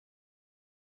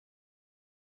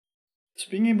So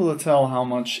being able to tell how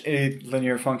much a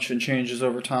linear function changes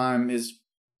over time it's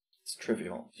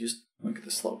trivial. You just look at the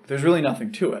slope. There's really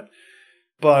nothing to it.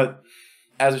 But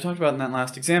as we talked about in that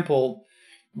last example,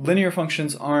 linear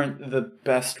functions aren't the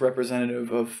best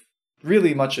representative of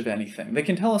really much of anything. They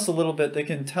can tell us a little bit, they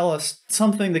can tell us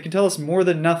something, they can tell us more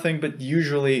than nothing, but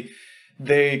usually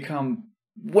they come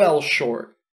well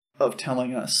short of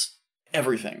telling us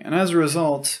everything. And as a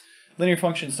result, linear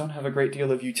functions don't have a great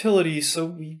deal of utility, so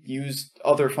we use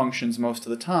other functions most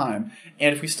of the time.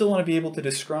 And if we still want to be able to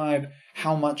describe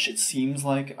how much it seems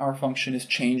like our function is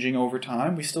changing over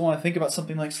time, we still want to think about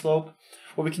something like slope.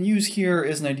 What we can use here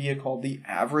is an idea called the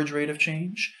average rate of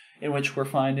change, in which we're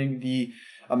finding the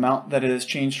amount that it has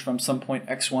changed from some point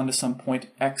x1 to some point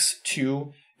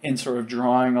x2 and sort of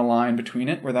drawing a line between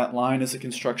it, where that line is a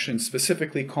construction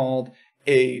specifically called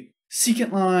a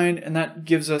secant line, and that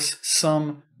gives us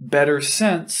some better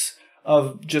sense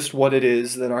of just what it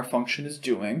is that our function is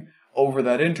doing over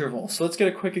that interval. So let's get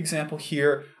a quick example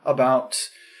here about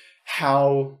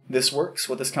how this works,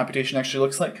 what this computation actually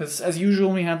looks like, because as usual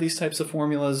when we have these types of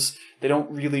formulas, they don't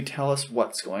really tell us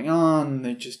what's going on,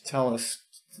 they just tell us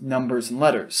numbers and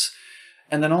letters.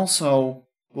 And then also,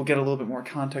 we'll get a little bit more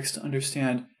context to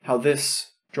understand how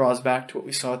this draws back to what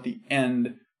we saw at the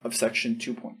end of section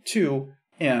 2.2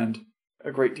 and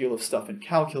a great deal of stuff in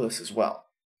calculus as well.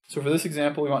 So for this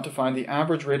example, we want to find the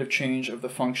average rate of change of the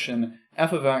function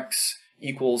f of x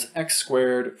equals x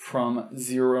squared from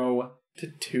 0 to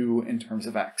 2 in terms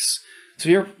of x. So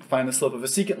here, find the slope of a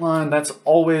secant line. That's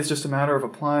always just a matter of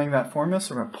applying that formula.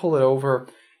 So we're going to pull it over,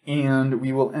 and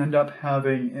we will end up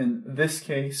having, in this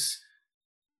case,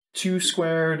 2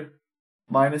 squared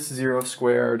minus 0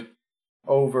 squared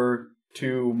over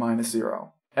 2 minus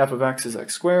 0. F of x is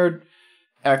x squared.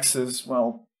 X is,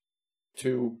 well,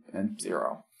 2 and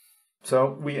 0.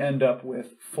 So we end up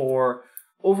with 4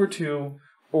 over 2,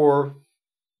 or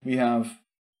we have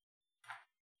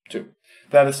 2.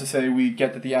 That is to say, we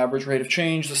get that the average rate of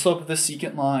change, the slope of this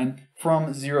secant line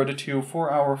from 0 to 2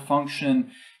 for our function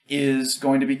is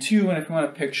going to be 2, and if we want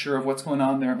a picture of what's going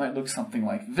on there, it might look something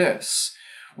like this,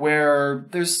 where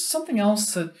there's something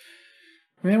else that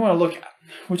we may want to look at,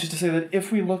 which is to say that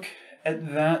if we look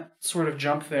at that sort of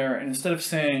jump there, and instead of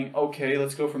saying, okay,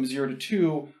 let's go from 0 to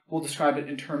 2, we'll describe it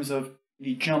in terms of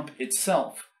the jump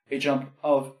itself, a jump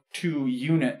of 2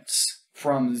 units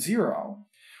from 0.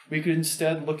 We could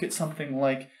instead look at something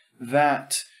like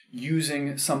that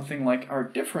using something like our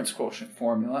difference quotient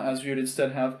formula, as we would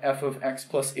instead have f of x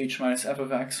plus h minus f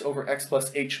of x over x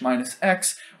plus h minus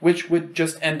x, which would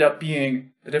just end up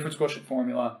being the difference quotient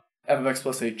formula, f of x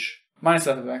plus h minus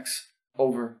f of x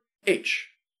over h,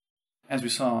 as we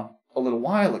saw a little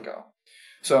while ago.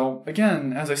 So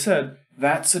again, as I said,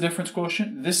 that's a difference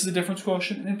quotient, this is a difference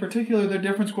quotient, and in particular, they're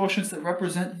difference quotients that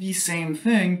represent the same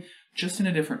thing, just in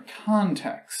a different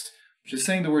context. Just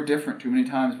saying the word different too many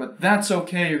times, but that's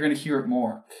okay, you're going to hear it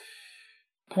more.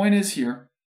 Point is here,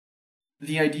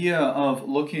 the idea of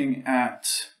looking at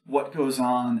what goes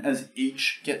on as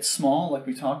h gets small, like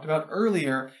we talked about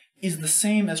earlier, is the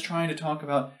same as trying to talk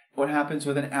about what happens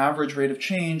with an average rate of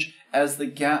change as the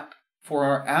gap for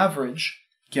our average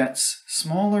gets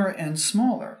smaller and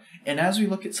smaller. And as we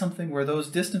look at something where those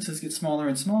distances get smaller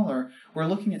and smaller, we're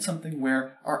looking at something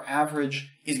where our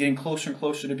average is getting closer and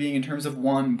closer to being in terms of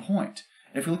 1 point.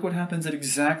 And if we look what happens at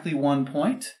exactly 1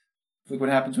 point, look what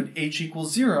happens when h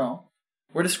equals 0,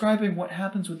 we're describing what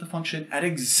happens with the function at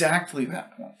exactly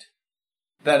that point.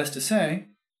 That is to say,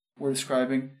 we're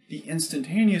describing the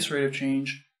instantaneous rate of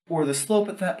change, or the slope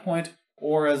at that point,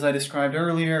 or as I described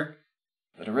earlier,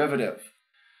 the derivative.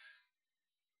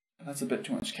 That's a bit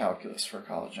too much calculus for a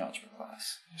college algebra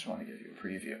class. I just want to give you a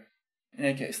preview. In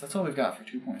any case, that's all we've got for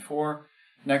 2.4.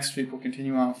 Next week we'll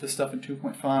continue on with this stuff in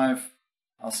 2.5.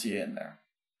 I'll see you in there.